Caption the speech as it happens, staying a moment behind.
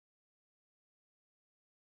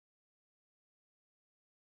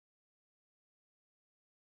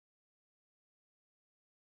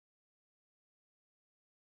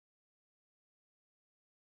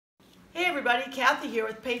Hey everybody, Kathy here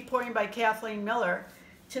with Paint Pouring by Kathleen Miller.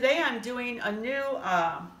 Today I'm doing a new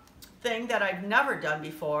thing that I've never done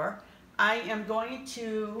before. I am going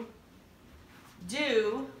to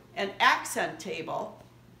do an accent table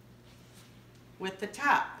with the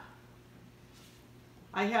top.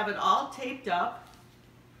 I have it all taped up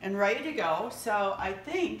and ready to go, so I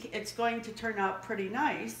think it's going to turn out pretty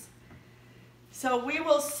nice. So we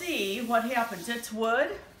will see what happens. It's wood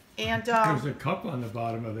and there's a cup on the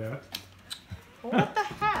bottom of that. What the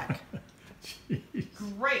heck? Jeez.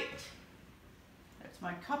 Great. That's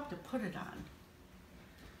my cup to put it on.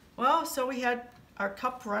 Well, so we had our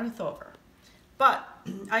cup runneth over. But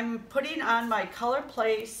I'm putting on my Color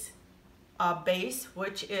Place base,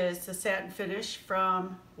 which is the satin finish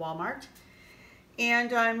from Walmart.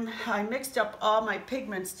 And I mixed up all my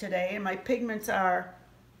pigments today, and my pigments are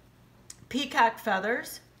Peacock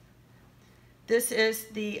Feathers. This is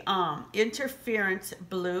the Intergference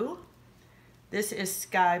Blue. This is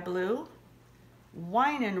Sky Blue,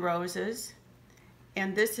 Wine and Roses,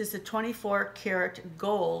 and this is the 24 karat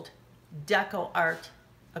gold Deco Art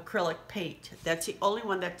acrylic paint. That's the only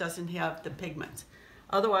one that doesn't have the pigments.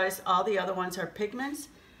 Otherwise, all the other ones are pigments.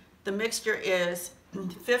 The mixture is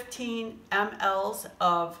 15 mLs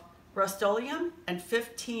of Rust-Oleum and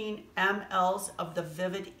 15 mLs of the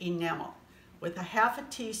Vivid Enamel with a half a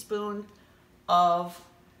teaspoon of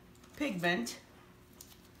pigment,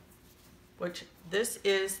 which this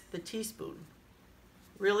is the teaspoon.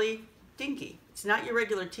 Really dinky. It's not your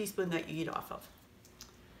regular teaspoon that you eat off of.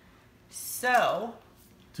 So,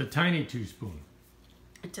 It's a tiny teaspoon.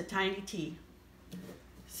 it's a tiny tea.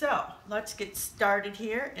 So, let's get started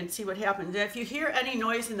here and see what happens. And if you hear any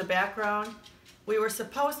noise in the background, we were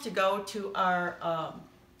supposed to go to our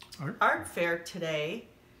art fair today,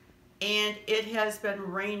 and it has been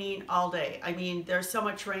raining all day. I mean, there's so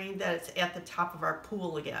much rain that it's at the top of our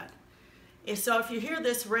pool again. So if you hear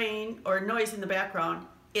this rain or noise in the background,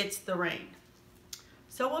 it's the rain.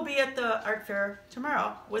 So we'll be at the art fair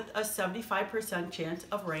tomorrow with a 75% chance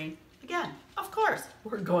of rain again. Of course,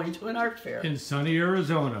 we're going to an art fair. In sunny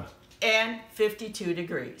Arizona. And 52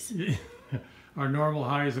 degrees. Our normal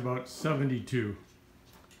high is about 72.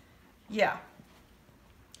 Yeah.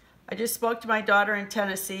 I just spoke to my daughter in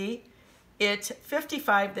Tennessee. It's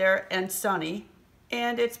 55 there and sunny.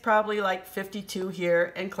 And it's probably like 52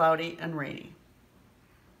 here and cloudy and rainy.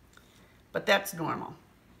 But that's normal.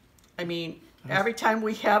 I mean, every time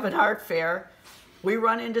we have an art fair, we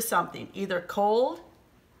run into something, either cold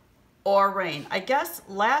or rain. I guess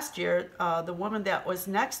last year, the woman that was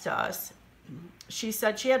next to us, she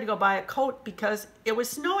said she had to go buy a coat because it was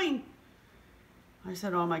snowing. I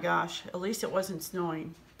said, oh my gosh, at least it wasn't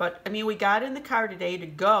snowing. But I mean, we got in the car today to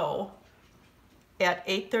go at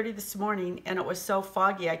 8:30 this morning, and it was so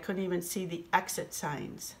foggy I couldn't even see the exit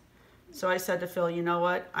signs. So I said to Phil, you know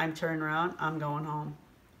what? I'm turning around. I'm going home.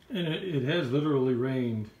 And it has literally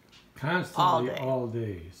rained constantly all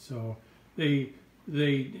day. So they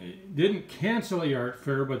didn't cancel the art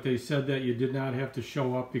fair, but they said that you did not have to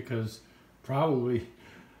show up because probably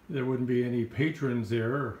there wouldn't be any patrons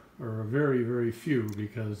there, or very, very few,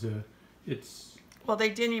 because it's... Well, they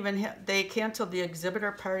didn't even they canceled the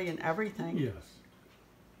exhibitor party and everything. Yes.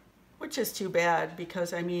 Which is too bad,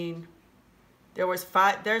 because I mean, there's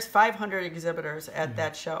 500 exhibitors at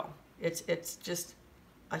that show. It's just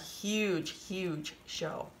a huge, huge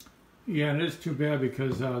show. Yeah, and it is too bad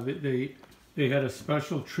because they had a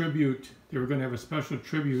special tribute. They were going to have a special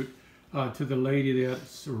tribute to the lady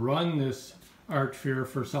that's run this art fair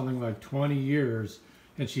for something like 20 years,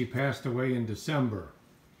 and she passed away in December.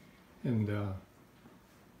 And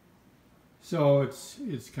so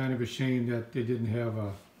it's kind of a shame that they didn't have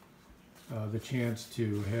the chance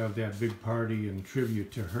to have that big party and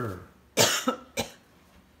tribute to her.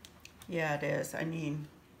 Yeah, it is. I mean,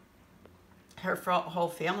 her whole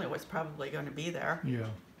family was probably going to be there. Yeah.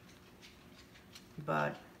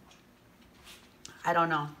 But I don't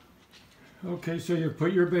know. Okay, so you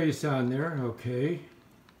put your base on there, okay.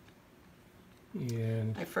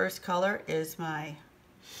 And My first color is my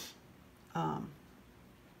the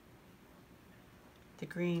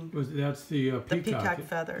green. That's the Peacock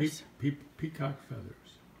Feathers. Peacock Feathers.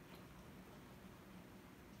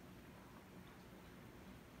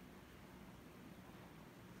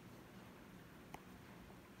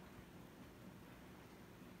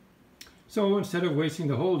 So instead of wasting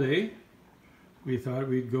the whole day, we thought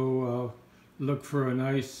we'd go look for a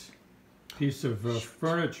nice piece of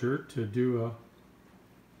furniture to do a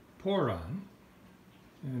pour on.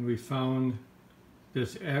 And we found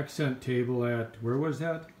this accent table at, where was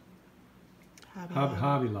that?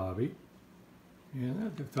 Hobby Lobby.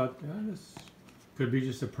 And I thought, yeah, this Could be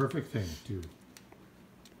just a perfect thing too.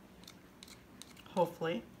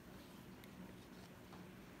 Hopefully.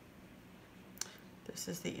 This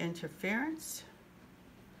is the Intergference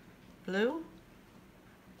Blue.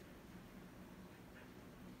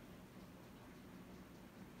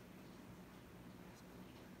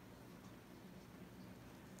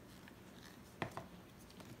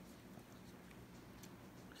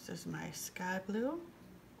 This is my sky blue.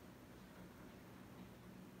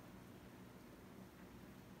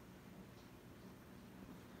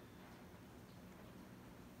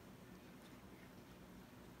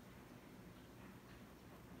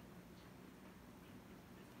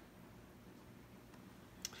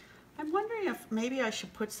 I'm wondering if maybe I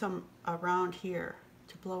should put some around here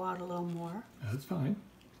to blow out a little more. That's fine.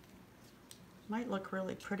 Might look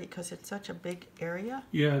really pretty because it's such a big area.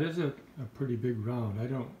 Yeah, it is a pretty big round.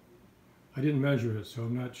 I didn't measure it, so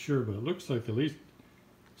I'm not sure, but it looks like at least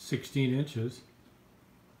 16 inches,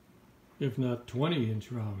 if not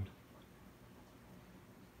 20-inch round.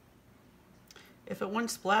 If it wouldn't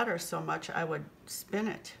splatter so much, I would spin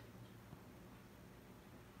it.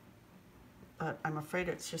 But I'm afraid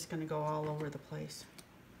it's just going to go all over the place.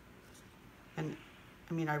 And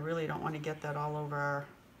I mean, I really don't want to get that all over our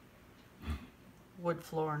wood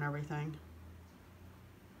floor and everything.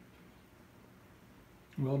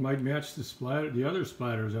 Well, it might match the splatter, the other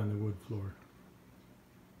splatters on the wood floor.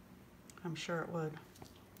 I'm sure it would.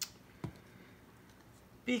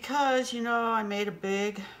 Because, you know, I made a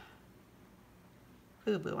big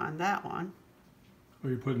boo-boo on that one.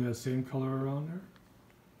 Are you putting that same color around there?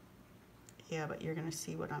 Yeah, but you're going to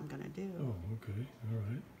see what I'm going to do. Oh, okay. All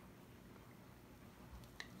right.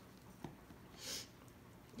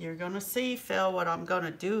 You're going to see, Phil, what I'm going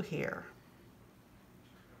to do here.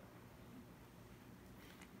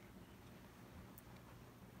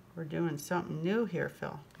 We're doing something new here,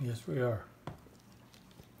 Phil. Yes, we are.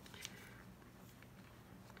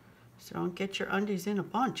 So don't get your undies in a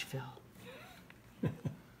bunch, Phil.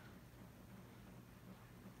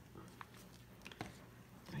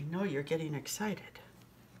 I know you're getting excited.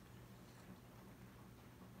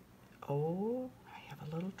 Oh, I have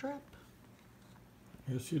a little drip.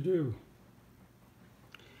 Yes, you do.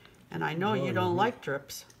 And I know you don't like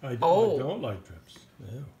drips. I don't like drips.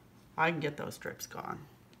 Yeah. I can get those drips gone.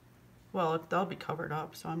 Well, they'll be covered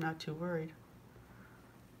up, so I'm not too worried.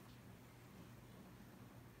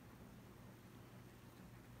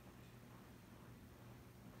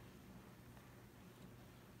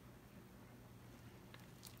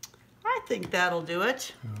 I think that'll do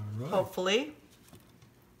it, All right. hopefully.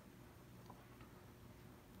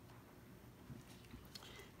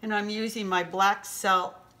 And I'm using my black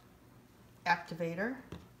cell activator.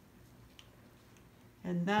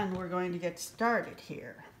 And then we're going to get started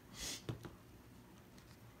here.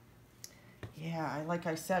 Yeah, like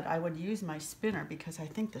I said, I would use my spinner because I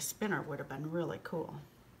think the spinner would have been really cool.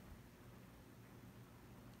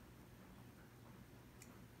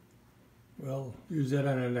 Well, use that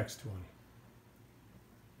on the next one.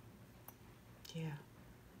 Yeah.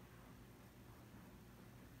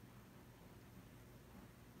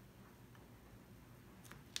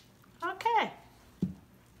 Okay.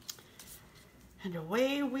 And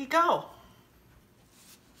away we go.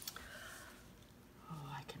 Oh,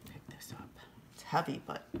 I can pick this up. It's heavy,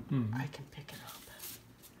 but I can pick it up.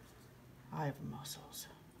 I have muscles.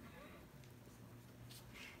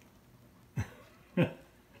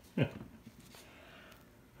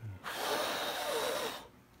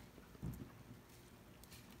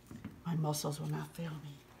 My muscles will not fail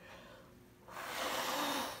me.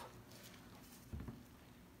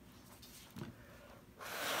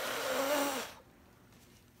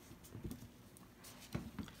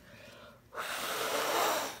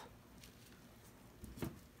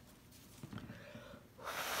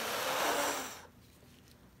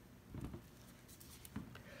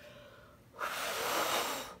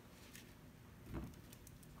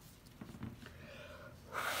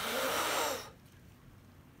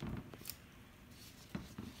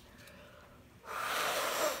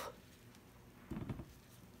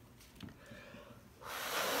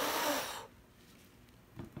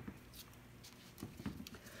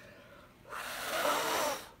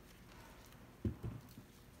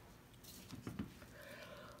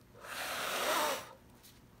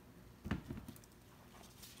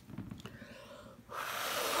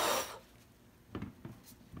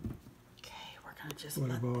 Just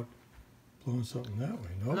what about blowing something that way?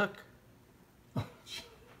 No. Look. Oh,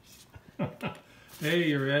 hey,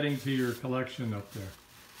 you're adding to your collection up there.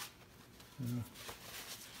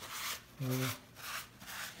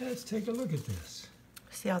 Let's take a look at this.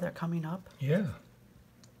 See how they're coming up? Yeah.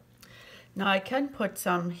 Now I can put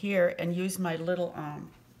some here and use my little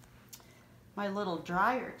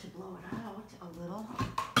dryer to blow it out a little.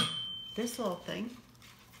 This little thing.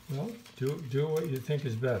 Well, do what you think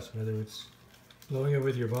is best, whether it's blowing it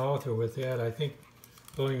with your mouth or with that. I think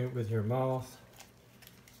blowing it with your mouth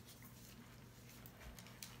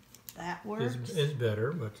that works. Is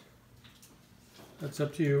better, but that's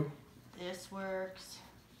up to you. This works.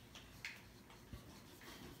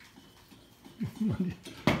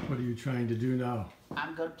 What are you trying to do now?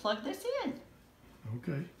 I'm going to plug this in.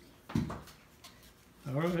 Okay.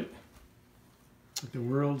 All right. Put the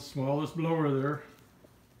world's smallest blower there.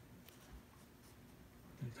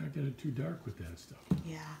 It's not getting too dark with that stuff.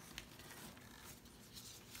 Yeah.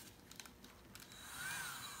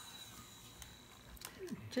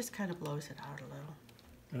 Just kind of blows it out a little.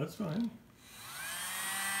 That's fine.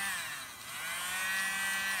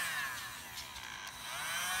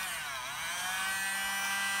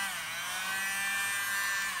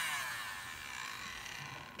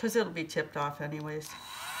 Because it'll be tipped off anyways.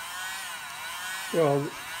 Well,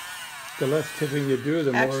 the less tipping you do,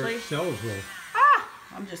 the more cells will.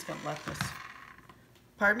 I'm just going to let this.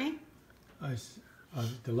 Pardon me?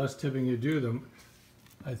 The less tipping you do,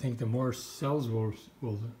 I think the more cells will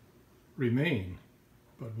remain,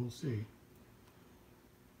 but we'll see.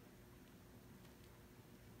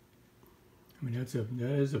 I mean, that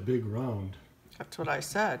is a big round. That's what I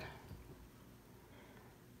said.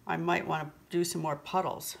 I might want to do some more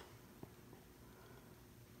puddles.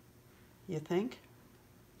 You think?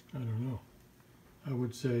 I don't know. I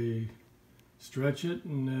would say stretch it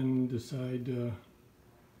and then decide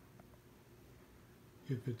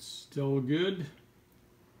if it's still good.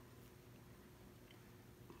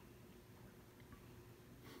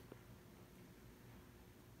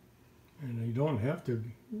 And you don't have to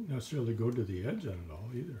necessarily go to the edge on it all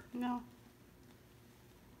either. No.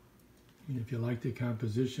 I mean, if you like the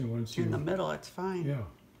composition, once you... In the middle, it's fine. Yeah.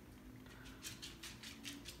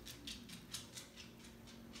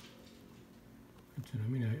 I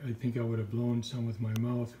mean, I think I would have blown some with my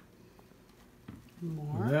mouth.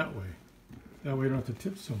 More? That way. That way I don't have to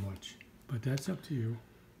tip so much. But that's up to you.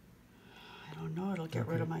 I don't know. It'll get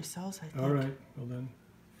rid of my cells, I think. All right. Well, then.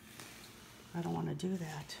 I don't want to do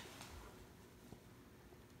that.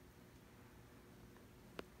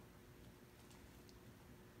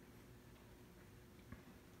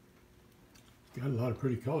 Got a lot of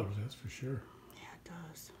pretty colors, that's for sure. Yeah, it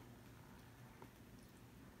does.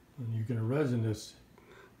 And you're going to resin this.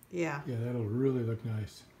 Yeah. Yeah, that'll really look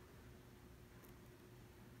nice.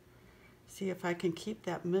 See if I can keep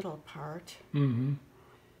that middle part. Mm-hmm.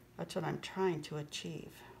 That's what I'm trying to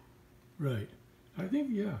achieve. Right. I think,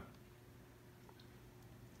 yeah.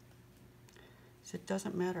 So it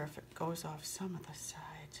doesn't matter if it goes off some of the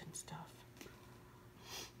sides and stuff.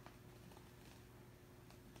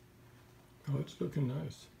 Oh, it's looking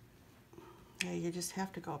nice. Yeah, you just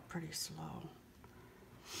have to go pretty slow.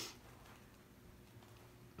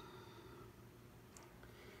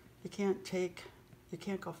 You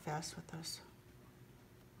can't go fast with this.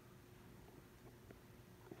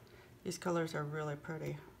 These colors are really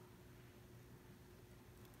pretty.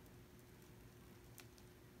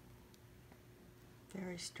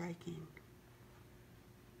 Very striking.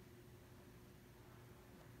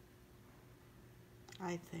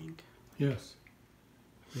 I think. Yes,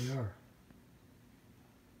 they are.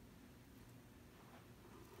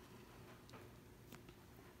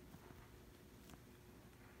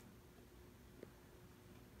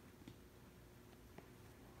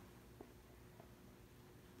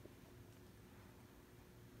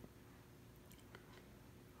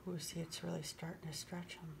 Ooh, see, it's really starting to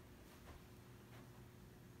stretch them.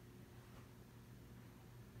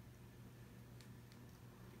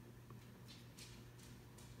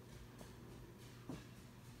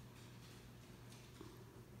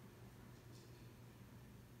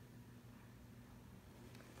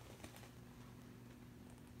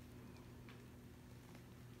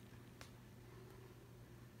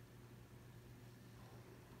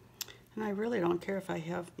 And I really don't care if I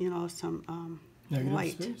have, you know, some Negative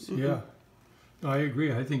white. space? Mm-hmm. Yeah. No, I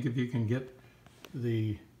agree. I think if you can get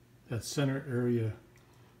that center area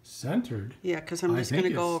centered. Yeah, because I'm just going to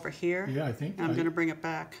go over here. Yeah, I think. And I'm going to bring it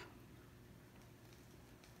back.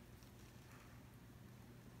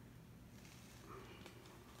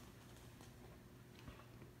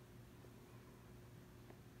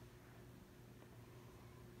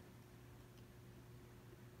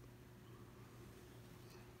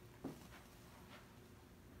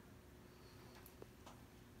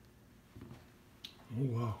 Oh,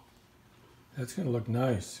 wow. That's going to look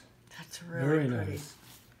nice. That's really Very pretty. nice.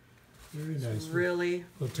 Very nice. It's really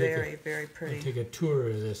very pretty. We'll take a tour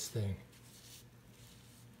of this thing.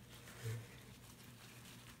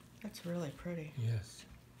 That's really pretty. Yes.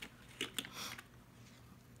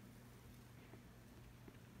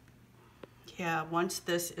 Yeah, once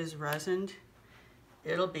this is resined,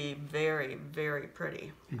 it'll be very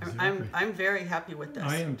pretty. Exactly. I'm very happy with this.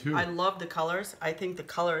 I am too. I love the colors. I think the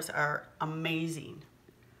colors are amazing.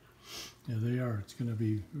 Yeah, they are. It's going to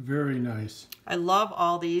be very nice. I love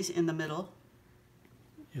all these in the middle.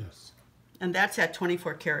 Yes. And that's at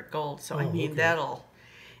 24 karat gold, so I mean okay. that'll.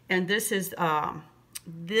 And this is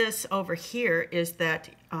this over here is that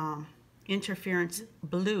Interference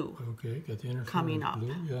Blue. Okay, got the interference coming up.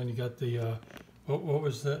 blue. Yeah, and you got the what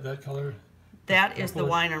was that color? That is the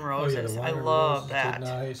wine and roses. Oh, yeah, the wine I and love roses that. did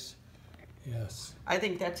nice. Yes. I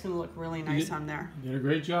think that's going to look really nice on there. You did a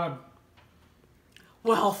great job.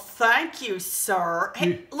 Well, thank you, sir.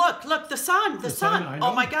 Hey, look, the sun, the sun. I Oh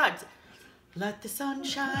know. my God. Let the sun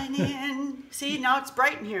shine in. See, now it's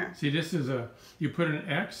bright in here. See, this is you put an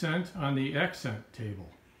accent on the accent table.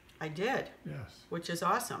 I did. Yes. Which is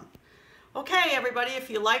awesome. Okay, everybody, if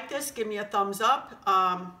you like this, give me a thumbs up.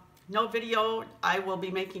 No video I will be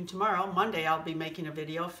making tomorrow. Monday I'll be making a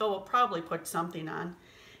video. Phil will probably put something on.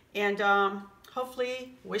 And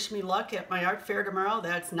hopefully wish me luck at my art fair tomorrow.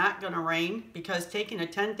 That's not going to rain because taking a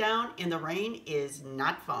tent down in the rain is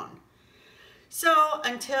not fun. So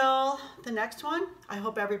until the next one, I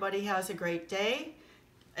hope everybody has a great day.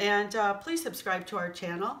 And please subscribe to our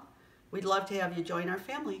channel. We'd love to have you join our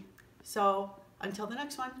family. So until the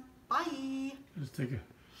next one, bye. Let's take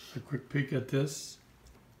a quick peek at this.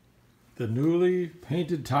 The newly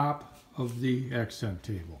painted top of the accent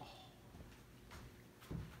table.